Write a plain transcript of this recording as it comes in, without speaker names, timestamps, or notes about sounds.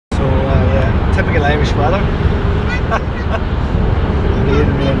typical Irish weather. Rain,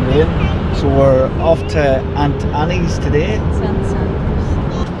 rain, rain. So we're off to Aunt Annie's today. Aunt Sandra.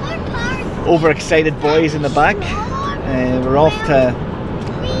 Overexcited boys in the back. We're off to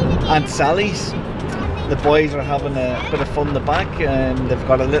Aunt Sally's. The boys are having a bit of fun in the back and they've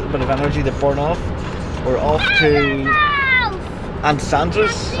got a little bit of energy to burn off. We're off to Aunt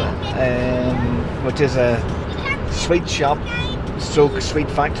Sandra's, which is a sweet shop stroke sweet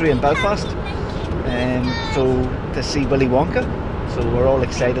factory in Belfast, so to see Willy Wonka. So we're all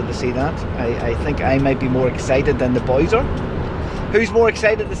excited to see that. I think I might be more excited than the boys are. Who's more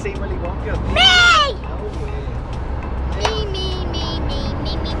excited to see Willy Wonka? Me! No way. Me.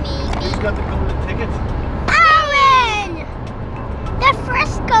 Who's got the golden ticket? Aaron! The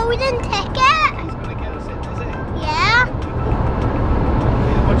first golden ticket! He's going to get us in, is he? Yeah.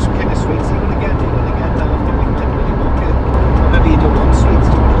 What kind of sweets are you going to get? Are you going to get after we get Willy Wonka? Or maybe you don't want sweets,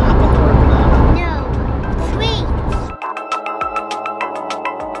 do you want an apple or a banana? No. Sweets.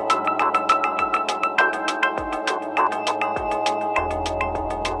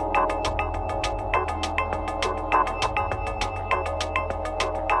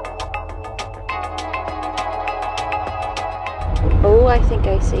 Oh, I think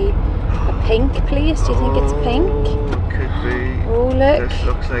I see a pink place. Do you think it's pink? Could be. Oh, look. This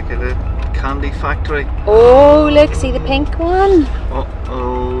looks like a candy factory. Oh, look, see the pink one?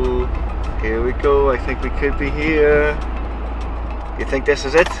 Uh-oh. Here we go. I think we could be here. You think this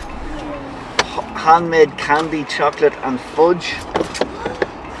is it? Handmade candy, chocolate and fudge.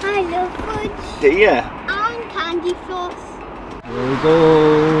 I love fudge. Do you? And candy floss. Here we go.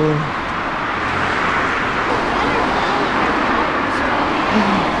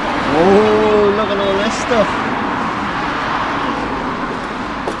 Oh, look at all this stuff.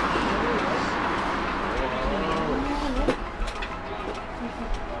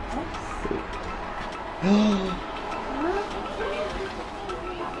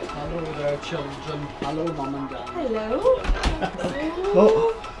 Hello there, children. Hello, Mum and Dad. Hello.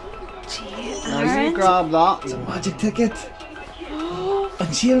 Oh, Cheers. Now you grab that. it's a magic ticket.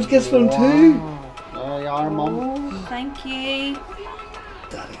 And James gets one too. There you are, Mum. Oh, thank you.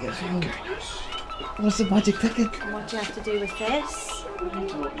 Daddy gets one. What's the magic ticket? And what do you have to do with this? I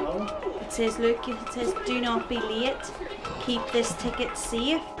don't know. It says, look, it says, do not be late. Keep this ticket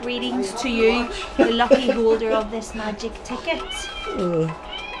safe. Greetings to you, the lucky holder of this magic ticket.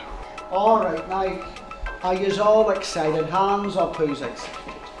 Alright, now, are you all excited? Hands up, who's excited?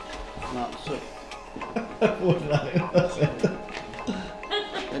 Not so.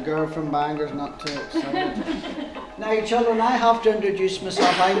 The girl from Bangor's not too excited. Now, children, I have to introduce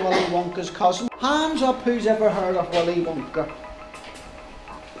myself. I'm Willy Wonka's cousin. Hands up, who's ever heard of Willy Wonka?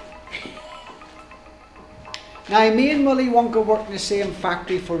 Now, me and Willy Wonka worked in the same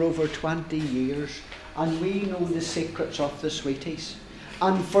factory for over 20 years, and we know the secrets of the sweeties.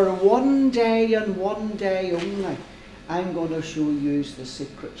 And for one day and one day only, I'm going to show you the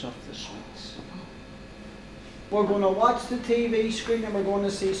secrets of the sweets. We're going to watch the TV screen and we're going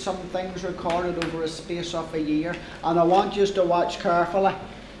to see some things recorded over a space of a year. And I want you to watch carefully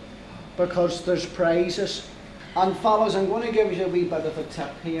because there's prizes. And fellas, I'm going to give you a wee bit of a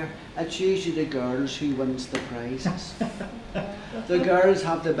tip here. It's usually the girls who wins the prizes. The girls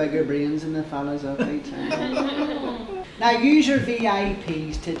have the bigger brains than the fellas every time. Now, use your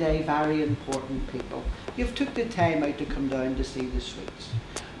VIPs today, very important people. You've took the time out to come down to see the sweets.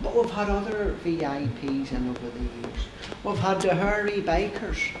 But we've had other VIPs in over the years. We've had the hairy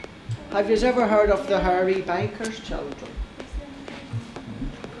bikers. Have you ever heard of the hairy bikers, children?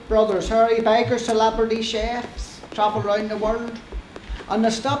 Brothers, hairy bikers, celebrity chefs, travel around the world. And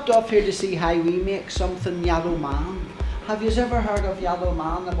they stopped off here to see how we make something Yellow Man. Have you ever heard of Yellow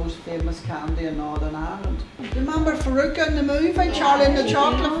Man, the most famous candy in Northern Ireland? Do you remember Farouka in the movie, Charlie and the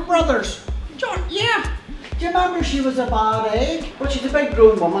Chocolate Brothers? Yeah. Do you remember she was a bad egg? But she's a big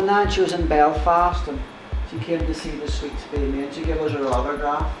grown woman now, and she was in Belfast and she came to see the sweets being made. She gave us her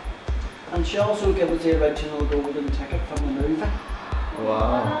autograph. And she also gave us the original golden ticket from the movie.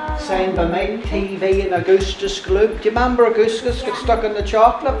 Wow. Signed by Mike TV and Augustus Gloop. Do you remember Augustus got stuck in the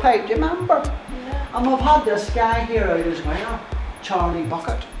chocolate pipe? Do you remember? Yeah. And we've had this guy here out as well, Charlie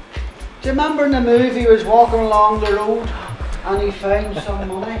Bucket. Do you remember in the movie he was walking along the road and he found some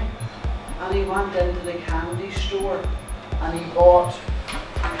money and he went into the candy store and he bought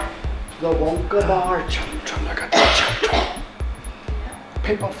the Wonka bar. Children, look at that, children.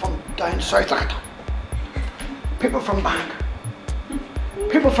 People from down south, look at that. People from Bangor.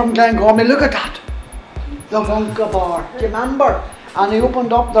 People from Glengormley, look at that. The Wonka bar. Do you remember? And he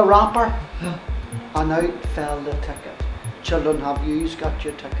opened up the wrapper and out fell the ticket. Children, have you got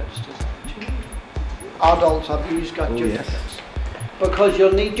your tickets to Adults, have you got your tickets? Because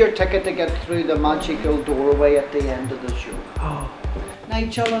you'll need your ticket to get through the magical doorway at the end of the show. Oh. Now,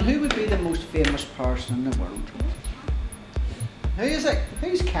 children, who would be the most famous person in the world? Who is it?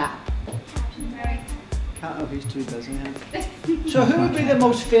 Who's Cat? Cat, oh, he's too busy. Huh? So, who would be the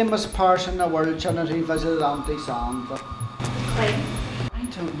most famous person in the world, children, who visited Auntie Sandra? I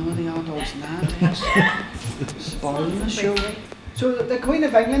don't know the adults nowadays. Spoiling the show. So the Queen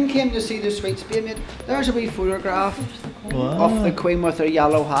of England came to see the sweets being made. There's a wee photograph of the Queen with her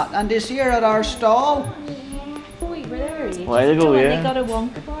yellow hat, and is here at our stall. Oh, we were there. While ago, yeah. They got a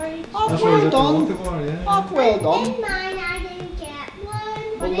Wonka bar. Oh, well done. Oh, well In done. mine I didn't get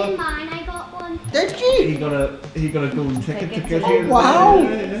one, but Well, in mine I got one. Did you? He got a golden ticket to get Oh, here. wow.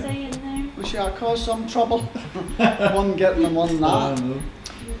 Yeah. Well, sure, I caused some trouble. One getting and one not.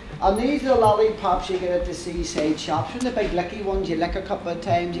 And these are the lollipops you get at the seaside shops. They're the big licky ones, you lick a couple of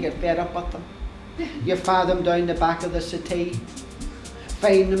times, you get fed up with them. You fire them down the back of the settee,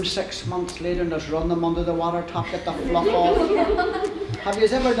 find them 6 months later and just run them under the water top, get the fluff off. Have you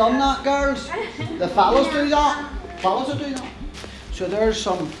ever done that, girls? The fellas do that. Fellas will do that. So there's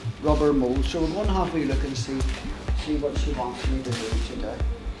some rubber molds. So we're going to have a wee look and see what she wants me to do today.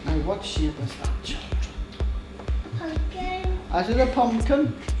 Now, what shape is that, children? Pumpkin. Is it a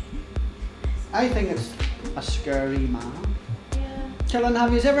pumpkin? I think it's a scary man. Yeah. Children,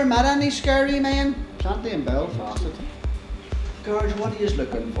 have you ever met any scary men? Plenty in Belfast. Girls, what are you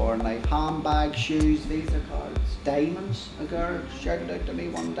looking for? Like handbags, shoes, Visa cards, diamonds? A girl shouted out to me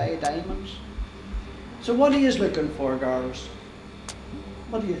one day, diamonds. So what are you looking for, girls?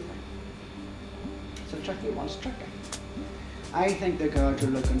 What do you think? It's a tricky one, it's tricky. I think the girls are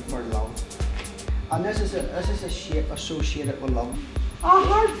looking for love. And this is a shape associated with love. A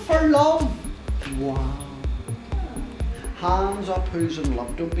heart for love. Wow. Hands up who's in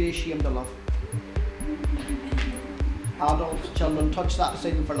love. Don't be ashamed of love. Adults, children, touch that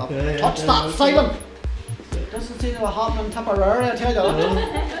sign for love. Yeah, touch that sign. Doesn't seem to be happening in Tipperary, I tell you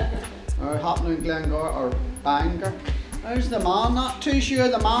that. Or happening in Glengar or Bangor. There's the man, not too sure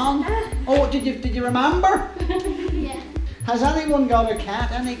the man. Oh, did you remember? Yeah. Has anyone got a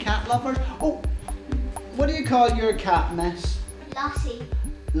cat? Any cat lovers? Oh, what do you call your cat, miss? Lassie.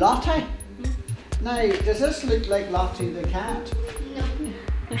 Lottie? Now, does this look like Lottie the cat?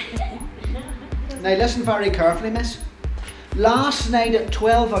 No. Now listen very carefully, miss. Last night at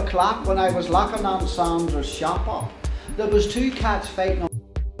 12 o'clock when I was locking Aunt Sandra's shop up, there was 2 cats fighting on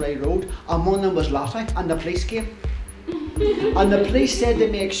the road and one of them was Lottie and the police came. And the police said to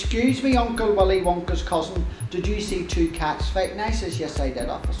me, "Excuse me, Uncle Willy Wonka's cousin, did you see 2 cats fighting?" I says, "Yes, I did,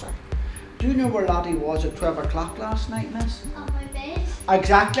 officer." Do you know where Lottie was at 12 o'clock last night, miss? On my bed.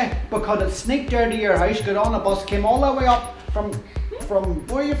 Exactly, because it sneaked out of your house, got on a bus, came all the way up from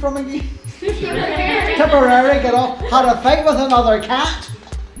where are you from again? Tipperary, got off, had a fight with another cat,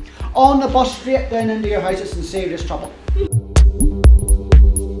 on the bus straight down into your house. It's in serious trouble.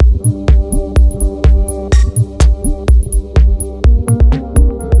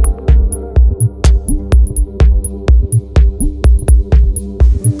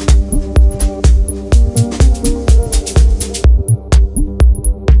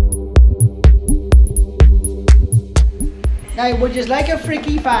 Now, would you like a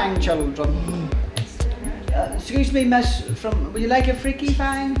freaky fang, children? Excuse me, miss, would you like a freaky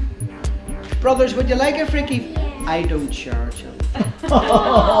fang? Brothers, would you like a freaky? Yeah. I don't share, children.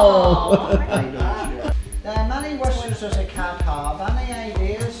 Oh. I don't share. Now, many wishes does a cat have? Any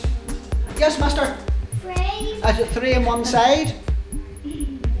ideas? Yes, master. 3. Is it 3 on one side?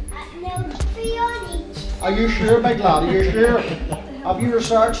 No, 3 on each. Are you sure, big lad? Are you sure? Have you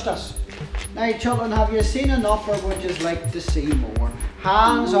researched this? Now, children, have you seen enough or would you like to see more?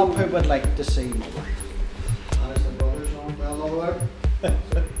 Hands up who would like to see more. There's the brothers on well over there.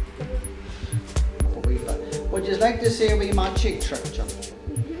 Would you like to see a wee magic trick, John?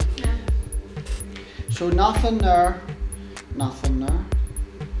 So nothing there, nothing there,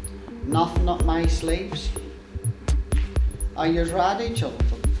 nothing up my sleeves. Are you ready, children?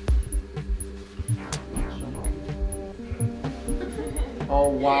 Oh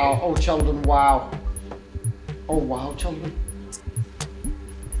wow, oh children, wow. Oh wow, children.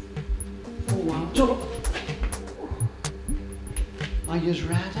 Oh wow, children. Are you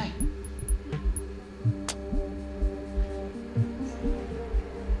ready?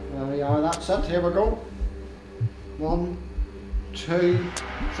 There we are, that's it, here we go. 1, 2,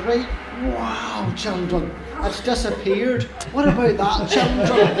 3. Wow, children, it's disappeared. What about that, children?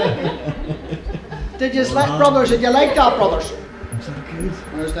 Did you like, brothers, did you like that, brothers?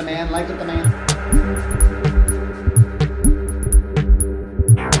 There's the man, like it, the man.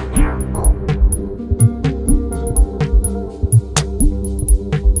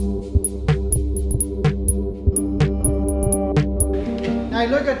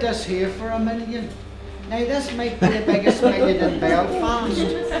 look at this here for $1 million. Now this might be the biggest million in Belfast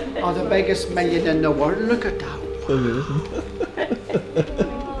or the biggest million in the world. Look at that.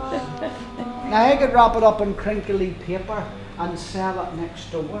 Now I could wrap it up in crinkly paper and sell it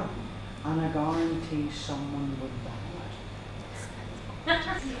next door, and I guarantee someone would buy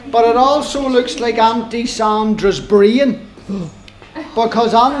it. But it also looks like Auntie Sandra's brain,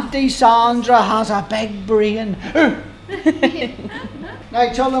 because Auntie Sandra has a big brain.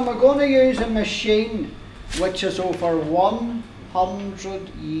 Now children, we're going to use a machine which is over 100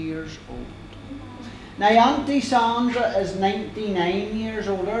 years old. Now Auntie Sandra is 99 years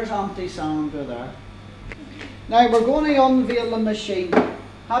old. There's Auntie Sandra there. Now we're going to unveil the machine.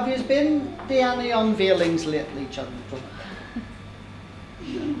 Have you been to any unveilings lately, children?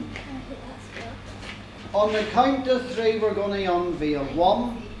 On the count of 3 we're going to unveil.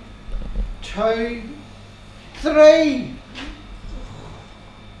 1, 2, 3.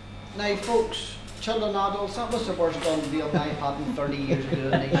 Now folks, children, adults, that was the worst unveil I've had in 30 years of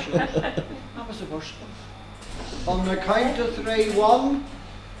doing these shows. That was the worst one. On the count of 3, 1,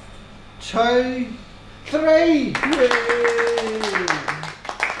 2, 3. Yay!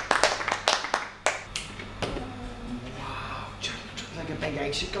 Wow, children, it's like a big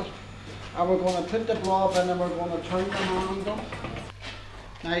icicle. And we're going to put the blob in and we're going to turn the handle.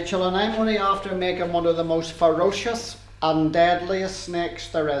 Now children, I'm only after making one of the most ferocious and deadliest snakes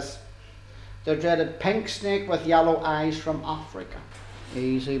there is. The dreaded pink snake with yellow eyes from Africa.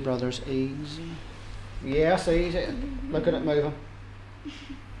 Easy, brothers, easy. Yes, easy. Look at it moving.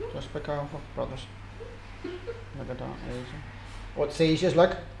 Just be careful, brothers. Look at that, easy. What's easiest,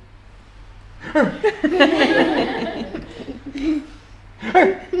 look.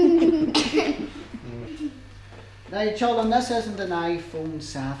 Now children, this isn't an iPhone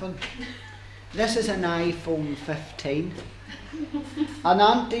 7. This is an iPhone 15. And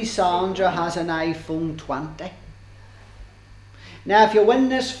Auntie Sandra has an iPhone 20. Now if you win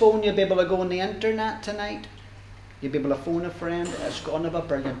this phone, you'll be able to go on the internet tonight. You'll be able to phone a friend. It's going to be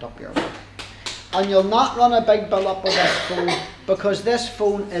brilliant up your way. And you'll not run a big bill up with this phone, because this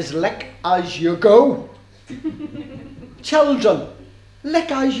phone is lick as you go. Children,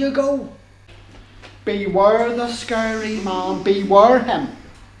 lick as you go. Beware the scary man, beware him.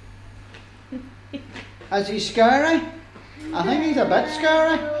 Is he scary? I think he's a bit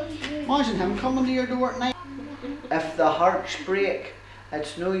scary. Imagine him coming to your door at night. If the hearts break,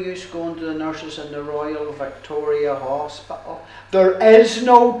 it's no use going to the nurses in the Royal Victoria Hospital. There is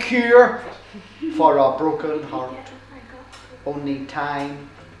no cure for a broken heart. Only time,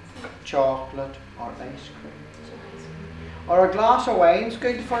 chocolate or ice cream. Or a glass of wine's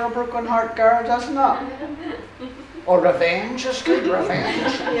good for a broken heart, girls, isn't it? Or revenge is good,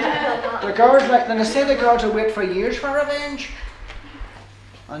 revenge. The girls, like, then I say the girls will wait for years for revenge.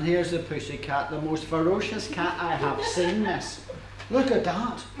 And here's the pussycat, the most ferocious cat I have seen, miss. Look at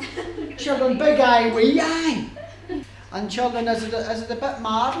that. Children, big eye, wee eye. And children, is it a bit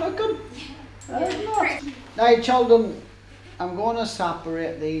mad looking? Now children, I'm going to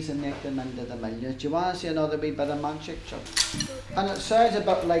separate these and make them into the millions. Do you want to see another wee bit of magic, children? And it sounds a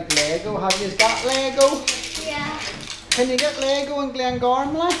bit like Lego. Have you got Lego? Yeah. Can you get Lego in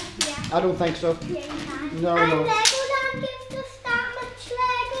Glengormley? Yeah. I don't think so. Yeah, you can. No, And no. Legoland gives us that much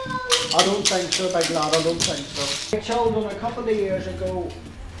Lego. I don't think so, big lad, I don't think so. Children, a couple of years ago,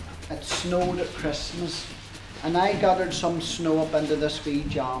 it snowed at Christmas, and I gathered some snow up into this wee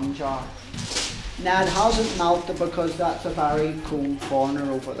jam jar. Now it hasn't melted because that's a very cold corner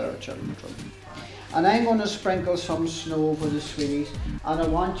over there, children. And I'm going to sprinkle some snow over the sweeties, and I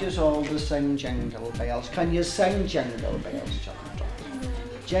want you all to sing Jingle Bells. Can you sing Jingle Bells, children?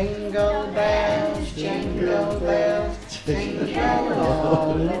 Jingle bells, jingle bells, jingle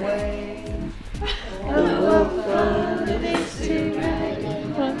all the way. Oh, what it is to ride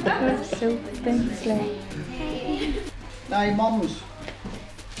in one-horse open sleigh. Now, mums,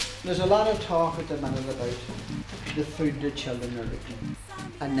 there's a lot of talk at the minute about the food the children are eating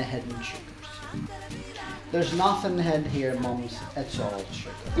and the hidden sugars. There's nothing hid here, mums. It's all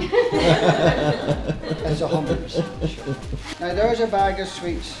sugar. It's 100% sugar. Now, there's a bag of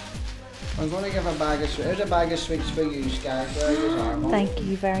sweets. I'm going to give a bag of sweets. There's a bag of sweets for you guys. There you are, mum. Thank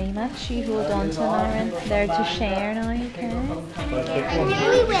you very much. You hold on to Lauren. They're to share now, okay? And then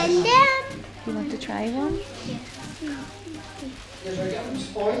we win them. You want to try one? You're getting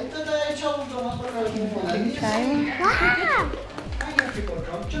spoiled today, children. Can you try one? Wow. I hear people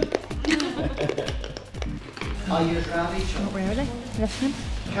crunching. Are you ready, children? Really? Listen.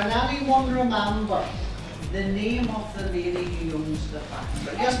 Can anyone remember the name of the lady who owns the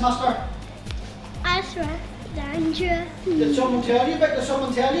factory? Yes, master? Ezra. Sandra. Did someone tell you about? Did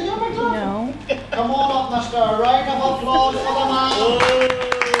someone tell you about that? No. Come on up, Mister. A round of applause for the man.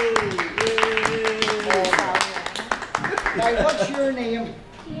 Now, what's your name?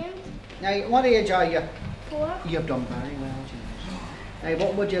 James. Now, what age are you? 4. You've done very well, James. Now,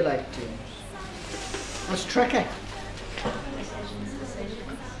 what would you like, James? That's tricky.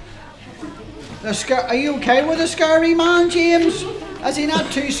 Are you okay with a scary man, James? Is he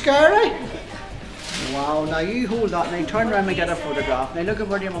not too scary? Wow, now you hold that. Now turn around and get a photograph. Now look at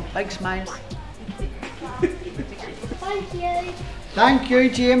where you big smiles. Thank you. Thank you,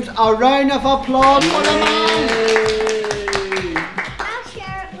 James. A round of applause for the man. I'll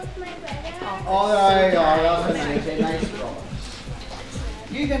share it with my brother. Oh, there you are. That's a nice job.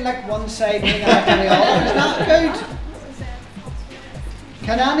 You can lick one side and I can the other. Is that good?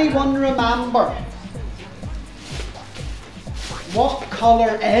 Can anyone remember what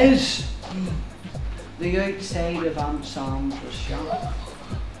colour is the outside of Aunt Sandra's shop?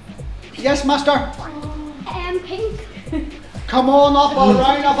 Yes, mister? Pink. Come on up, a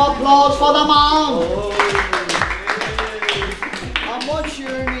round of applause for the man. And what's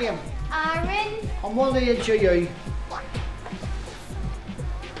your name? Aaron. And what age are you?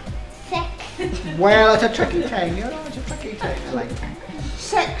 6. Well, it's a tricky time, you know, it's a tricky time. I like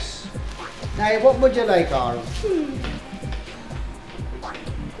 6. Now, what would you like, Aaron?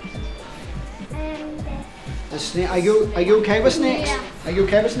 The snake. Are you okay with snakes? Yeah. Are you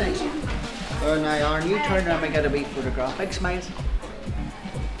okay with snakes? Oh, now, Aaron, you turn around and get a wee photograph. Big smiles.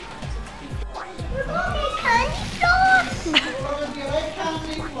 We're going to candy floss. Do you like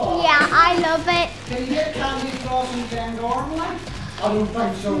candy floss? Yeah, I love it. Can you get candy floss in Glendormley? I don't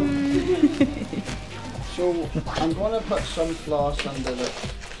think so. So I'm going to put some floss into the,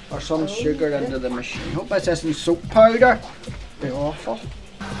 or some sugar into the machine. Hope this isn't soap powder. Be awful.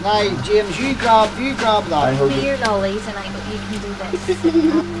 Now, James, you grab that. Be your lollies and you can do this.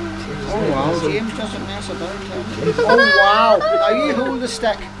 Oh wow, James doesn't mess about. Oh wow. Now you hold the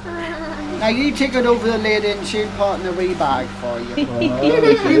stick. Now you take it over the lady and she'll put it in a wee bag for you. Wow,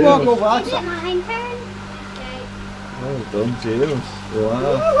 You walk over. Is it mine turn? well done, James.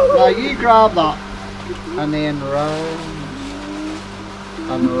 Wow. Now you grab that and then round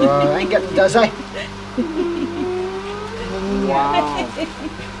and round. I ain't getting dizzy. Wow.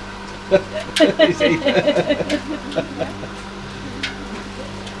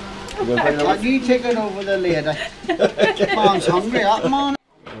 And you take it over the lady. Man's hungry, that man.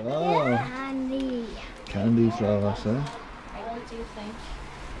 Wow. Candy. Candy floss, huh? What do you think?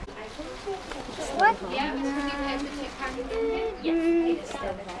 What?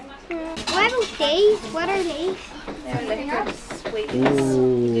 What are these? What are these? They're licorice sweets.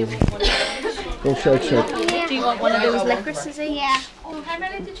 Ooh. Go shake. Yeah. Do you want one of those licorices each? Yeah. How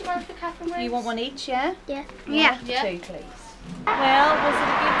many did you want for Catherine? You want one each, yeah? Yeah. Yeah. 2, please. Well, was it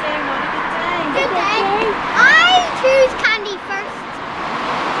a good day or not a good day? Good day. I choose candy first.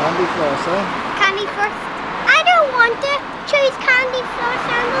 Candy floss, huh? Candy first. I don't want to choose candy first.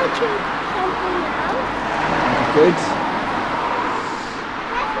 I'm going to choose something else. Good.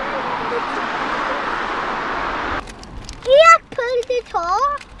 Here, pull the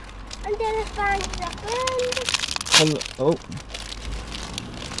top, and then it bangs up and Oh.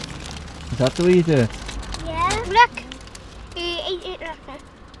 Is that the way you do it? yeah. Look, you eat it like that.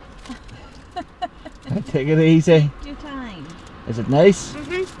 Take it easy. Your time. Is it nice?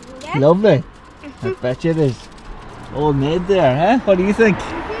 Yeah. Lovely. I bet you it is. All made there, huh? What do you think?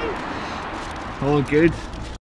 All good.